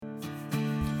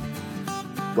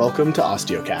Welcome to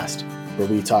Osteocast, where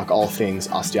we talk all things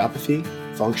osteopathy,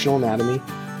 functional anatomy,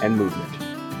 and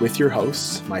movement. With your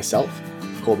hosts, myself,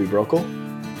 Colby Brokel,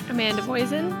 Amanda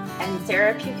Boysen, and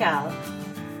Sarah Pucal.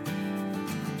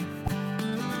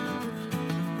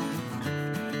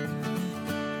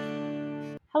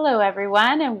 Hello,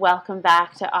 everyone, and welcome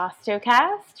back to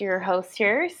Osteocast. Your hosts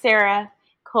here, Sarah,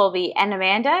 Colby, and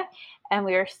Amanda. And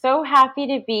we are so happy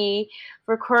to be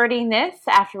recording this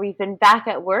after we've been back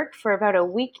at work for about a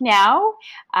week now.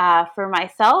 For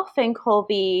myself, and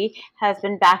Colby has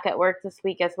been back at work this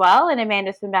week as well, and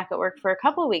Amanda's been back at work for a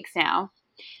couple of weeks now.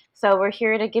 So we're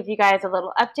here to give you guys a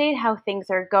little update how things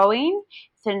are going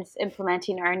since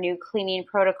implementing our new cleaning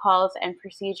protocols and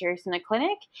procedures in the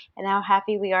clinic, and how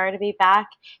happy we are to be back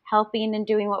helping and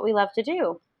doing what we love to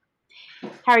do.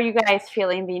 How are you guys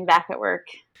feeling being back at work?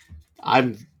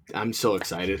 I'm so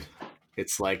excited.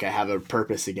 It's like I have a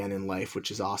purpose again in life,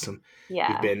 which is awesome. Yeah.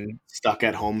 We've been stuck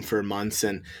at home for months,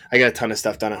 and I got a ton of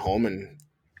stuff done at home and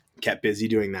kept busy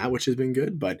doing that, which has been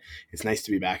good. But it's nice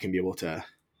to be back and be able to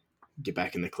get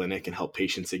back in the clinic and help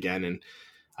patients again. And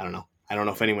I don't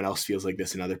know if anyone else feels like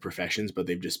this in other professions, but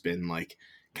they've just been like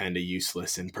kind of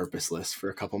useless and purposeless for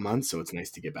a couple months. So it's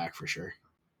nice to get back for sure.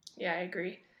 Yeah, I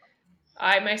agree.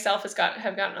 I myself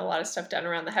have gotten a lot of stuff done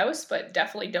around the house, but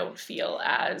definitely don't feel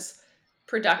as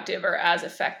productive or as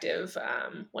effective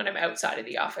when I'm outside of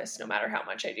the office, no matter how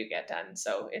much I do get done.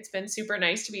 So it's been super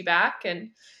nice to be back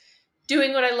and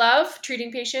doing what I love,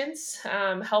 treating patients,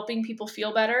 helping people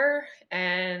feel better.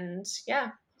 And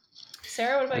yeah.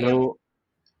 Sarah, what about you?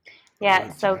 Yeah,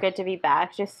 it's so good to be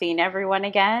back, just seeing everyone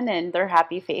again and their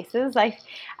happy faces.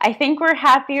 I think we're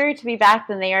happier to be back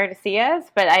than they are to see us,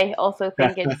 but I also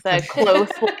think it's a close,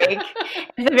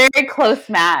 it's a very close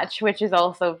match, which is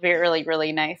also really,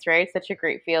 really nice, right? Such a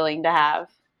great feeling to have.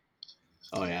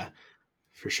 Oh yeah,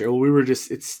 for sure. Well,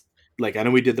 it's like, I know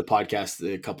we did the podcast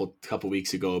a couple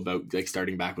weeks ago about like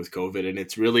starting back with COVID, and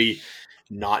it's really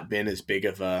not been as big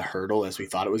of a hurdle as we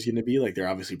thought it was going to be. Like, there are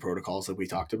obviously protocols that we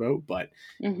talked about, but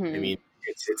I mean,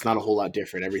 it's not a whole lot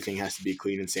different. Everything has to be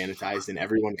clean and sanitized, and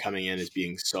everyone coming in is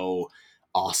being so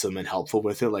awesome and helpful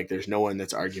with it. Like, there's no one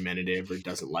that's argumentative or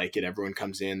doesn't like it. Everyone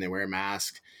comes in, they wear a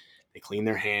mask, they clean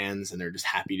their hands, and they're just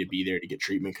happy to be there to get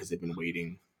treatment because they've been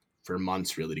waiting for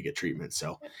months really to get treatment.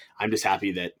 So I'm just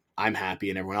happy that I'm happy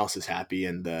and everyone else is happy,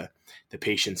 and the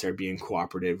patients are being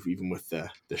cooperative even with the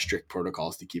strict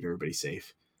protocols to keep everybody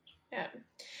safe. Yeah.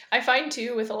 I find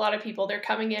too with a lot of people, they're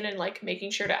coming in and like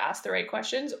making sure to ask the right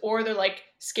questions, or they're like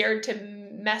scared to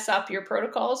mess up your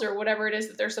protocols or whatever it is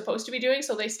that they're supposed to be doing.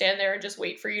 So they stand there and just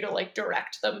wait for you to like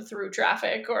direct them through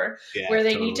traffic or where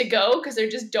they need to go, because they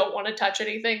just don't want to touch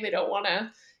anything. They don't want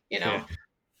to,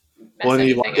 mess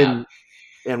anything up.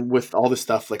 And with all the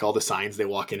stuff, like all the signs, they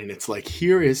walk in and it's like,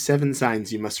 here is 7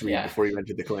 signs you must read before you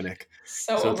enter the clinic.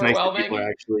 So it's overwhelming. Nice that people are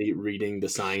actually reading the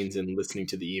signs and listening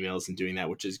to the emails and doing that,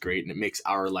 which is great. And it makes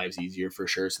our lives easier for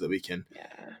sure, so that we can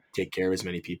take care of as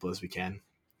many people as we can.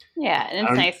 Yeah, and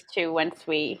it's nice too once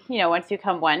you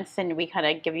come once and we kind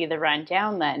of give you the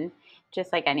rundown, then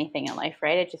just like anything in life,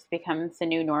 right? It just becomes the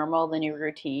new normal, the new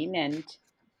routine, and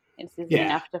it's easy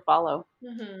enough to follow.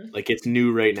 Mm-hmm. Like, it's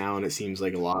new right now and it seems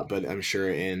like a lot, but I'm sure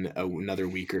in another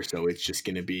week or so, it's just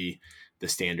going to be the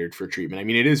standard for treatment. I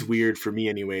mean, it is weird for me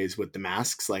anyways with the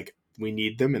masks. Like, we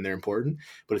need them and they're important,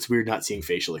 but it's weird not seeing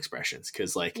facial expressions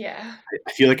because like,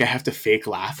 I feel like I have to fake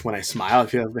laugh when I smile. I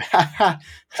feel like,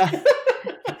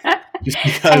 just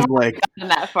because like not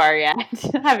that far yet.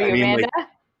 Have you, Amanda?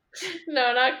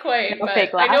 No, not quite, but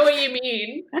I know what you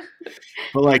mean.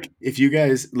 But like, if you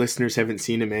guys listeners haven't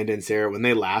seen Amanda and Sarah, when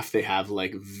they laugh, they have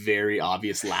like very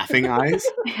obvious laughing eyes.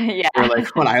 Yeah. Or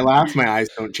like when I laugh, my eyes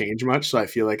don't change much, so I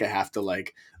feel like I have to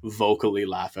like vocally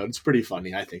laugh out. It's pretty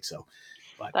funny, I think so.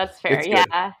 But that's fair.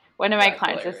 Yeah. One of my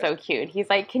clients is so cute. He's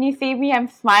like, "Can you see me? I'm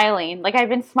smiling. Like, I've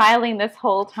been smiling this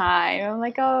whole time." I'm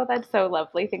like, "Oh, that's so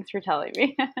lovely. Thanks for telling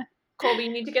me." Colby,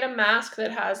 you need to get a mask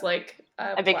that has like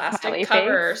a big plastic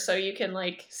cover so you can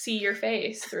like see your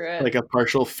face through it. Like a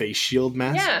partial face shield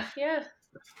mask? Yeah.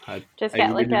 Just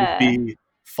get like a... be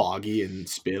foggy and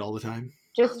spit all the time?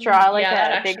 Just draw like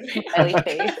a big smiley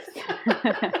face.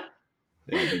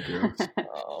 That'd be gross.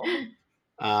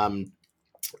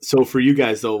 So for you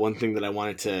guys, though, one thing that I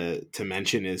wanted to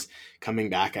mention is coming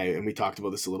back, and we talked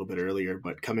about this a little bit earlier,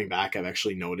 but coming back, I've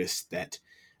actually noticed that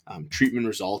treatment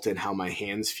result and how my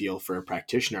hands feel for a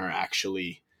practitioner are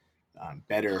actually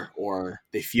better, or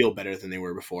they feel better than they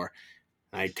were before.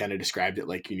 I kind of described it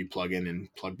like when you plug in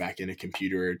and plug back in a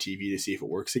computer or a TV to see if it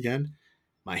works again.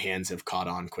 My hands have caught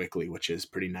on quickly, which is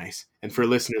pretty nice. And for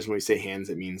listeners, when we say hands,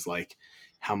 it means like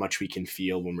how much we can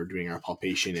feel when we're doing our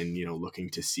palpation and, looking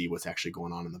to see what's actually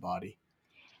going on in the body.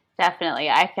 Definitely.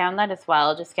 I found that as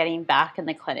well, just getting back in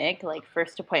the clinic, like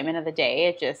first appointment of the day,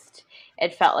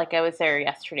 it felt like I was there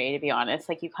yesterday, to be honest.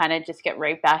 Like you kind of just get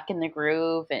right back in the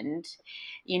groove and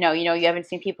you haven't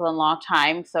seen people in a long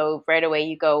time. So right away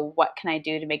you go, what can I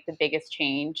do to make the biggest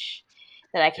change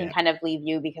that I can Yeah. kind of leave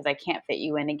you because I can't fit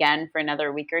you in again for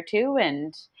another week or two.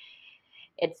 And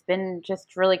it's been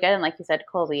just really good. And like you said,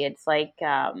 Colby, it's like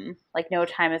no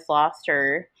time is lost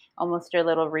or almost a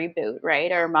little reboot,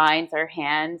 right? Our minds, our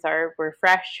hands we're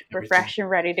fresh and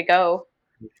ready to go.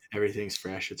 Everything's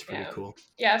fresh. It's pretty cool.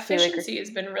 Yeah, efficiency has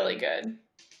been really good.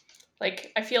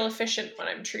 Like I feel efficient when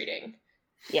I'm treating.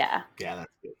 Yeah. Yeah,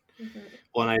 that's good. Mm-hmm.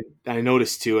 Well, and I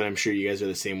noticed too, and I'm sure you guys are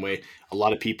the same way, a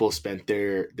lot of people spent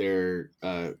their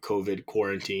COVID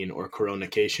quarantine or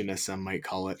coronation, as some might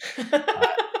call it,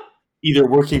 either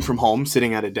working from home,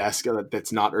 sitting at a desk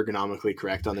that's not ergonomically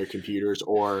correct on their computers,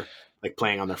 or like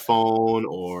playing on their phone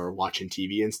or watching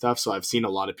TV and stuff. So I've seen a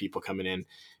lot of people coming in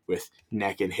with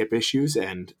neck and hip issues.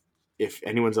 And if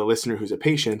anyone's a listener who's a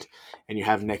patient and you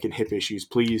have neck and hip issues,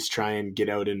 please try and get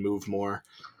out and move more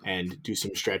and do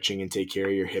some stretching and take care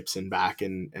of your hips and back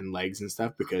and legs and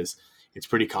stuff, because it's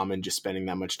pretty common just spending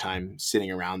that much time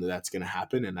sitting around that's going to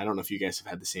happen. And I don't know if you guys have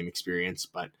had the same experience,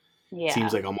 but it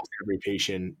seems like almost every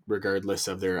patient, regardless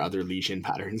of their other lesion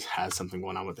patterns, has something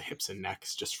going on with the hips and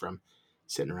necks just from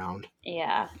sitting around.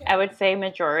 Yeah, I would say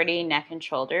majority neck and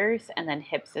shoulders, and then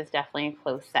hips is definitely a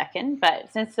close second.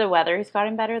 But since the weather has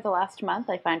gotten better the last month,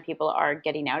 I find people are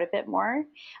getting out a bit more,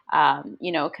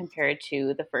 compared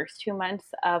to the first 2 months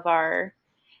of our,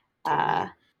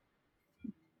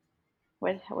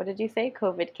 what did you say?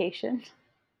 COVIDcation?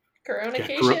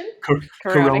 Coronation?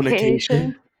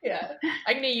 Coronation. Yeah,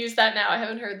 I'm going to use that now. I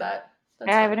haven't heard that.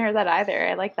 I haven't heard that either.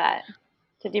 I like that.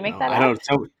 Did you make that up?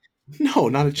 No,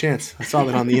 not a chance. I saw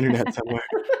that on the internet somewhere.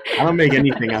 I don't make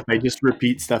anything up. I just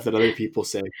repeat stuff that other people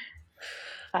say.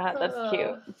 That's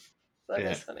cute. That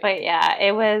is funny. But yeah,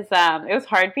 it was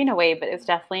hard being away, but it's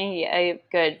definitely a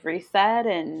good reset.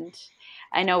 And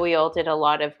I know we all did a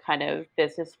lot of kind of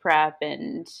business prep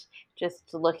and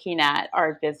just looking at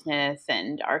our business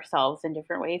and ourselves in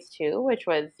different ways too, which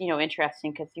was,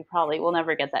 interesting because you probably will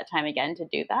never get that time again to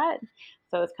do that.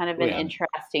 So it's kind of an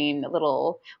interesting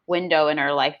little window in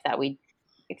our life that we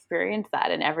experienced that,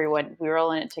 and we were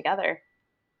all in it together.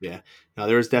 Yeah. Now,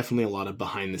 there was definitely a lot of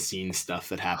behind the scenes stuff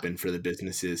that happened for the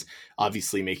businesses,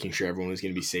 obviously making sure everyone was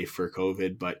going to be safe for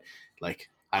COVID. But like,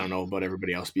 I don't know about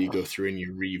everybody else, but you go through and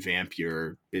you revamp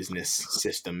your business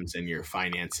systems and your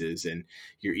finances and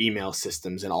your email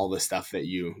systems and all the stuff that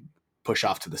you push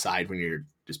off to the side when you're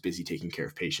just busy taking care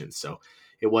of patients. So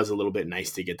it was a little bit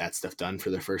nice to get that stuff done for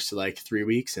the first 3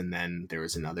 weeks. And then there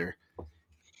was another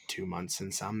 2 months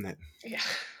and some that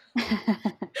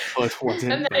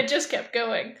and then it just kept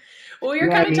going. Well, we were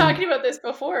kind of talking about this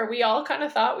before. We all kind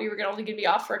of thought we were only going to be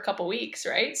off for a couple weeks,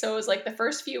 right? So it was like the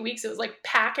first few weeks, it was like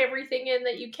pack everything in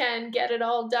that you can, get it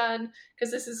all done.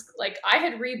 Because this is like, I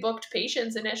had rebooked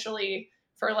patients initially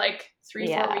for like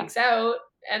 3-4 weeks out,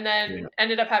 and then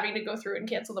ended up having to go through and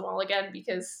cancel them all again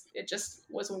because it just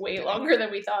was way longer than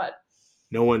we thought.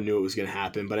 No one knew it was going to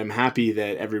happen, but I'm happy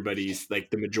that everybody's,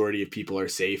 like, the majority of people are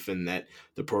safe, and that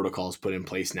the protocols put in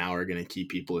place now are going to keep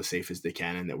people as safe as they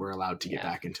can, and that we're allowed to get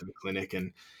back into the clinic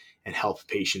and help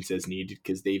patients as needed,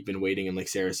 because they've been waiting. And like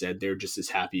Sarah said, they're just as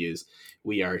happy as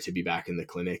we are to be back in the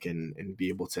clinic and be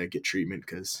able to get treatment,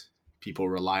 because people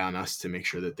rely on us to make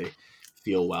sure that they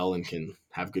feel well and can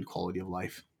have good quality of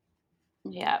life.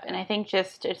 Yeah, and I think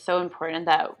just it's so important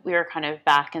that we are kind of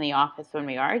back in the office when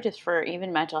we are, just for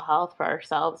even mental health for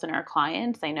ourselves and our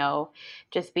clients. I know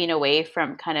just being away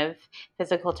from kind of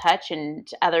physical touch and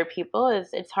other people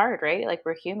it's hard, right? Like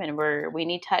we're human, we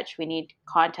need touch, we need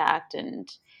contact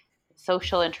and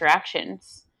social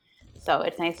interactions. So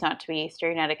it's nice not to be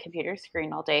staring at a computer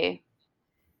screen all day.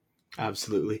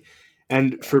 Absolutely.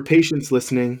 And for patients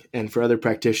listening and for other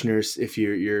practitioners, if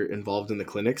you're involved in the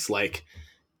clinics, like,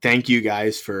 thank you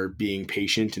guys for being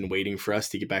patient and waiting for us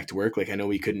to get back to work. Like, I know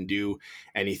we couldn't do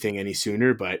anything any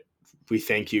sooner, but we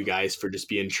thank you guys for just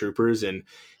being troopers and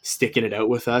sticking it out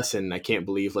with us. And I can't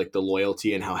believe like the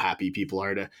loyalty and how happy people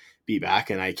are to be back.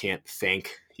 And I can't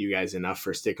thank you guys enough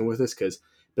for sticking with us, because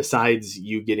besides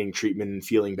you getting treatment and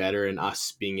feeling better and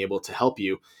us being able to help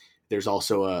you, there's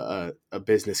also a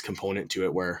business component to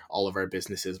it, where all of our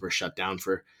businesses were shut down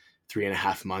for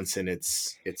 3.5 months. And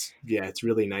it's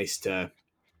really nice to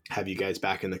have you guys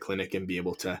back in the clinic and be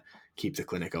able to keep the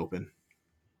clinic open.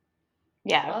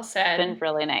 Yeah, well said. It's been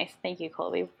really nice. Thank you,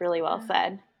 Colby. Really well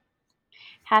said.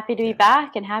 Happy to be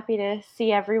back and happy to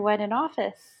see everyone in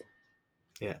office.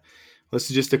 Yeah. This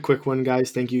is just a quick one,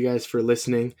 guys. Thank you guys for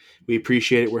listening. We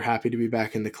appreciate it. We're happy to be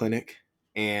back in the clinic.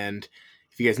 And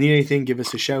if you guys need anything, give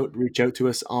us a shout. Reach out to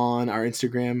us on our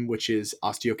Instagram, which is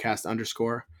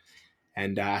osteocast_,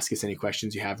 and ask us any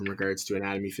questions you have in regards to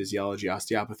anatomy, physiology,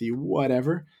 osteopathy,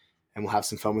 whatever. And we'll have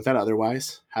some fun with that.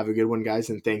 Otherwise, have a good one, guys.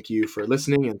 And thank you for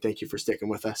listening, and thank you for sticking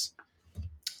with us.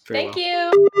 Thank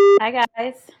you. Bye,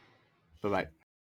 guys. Bye-bye.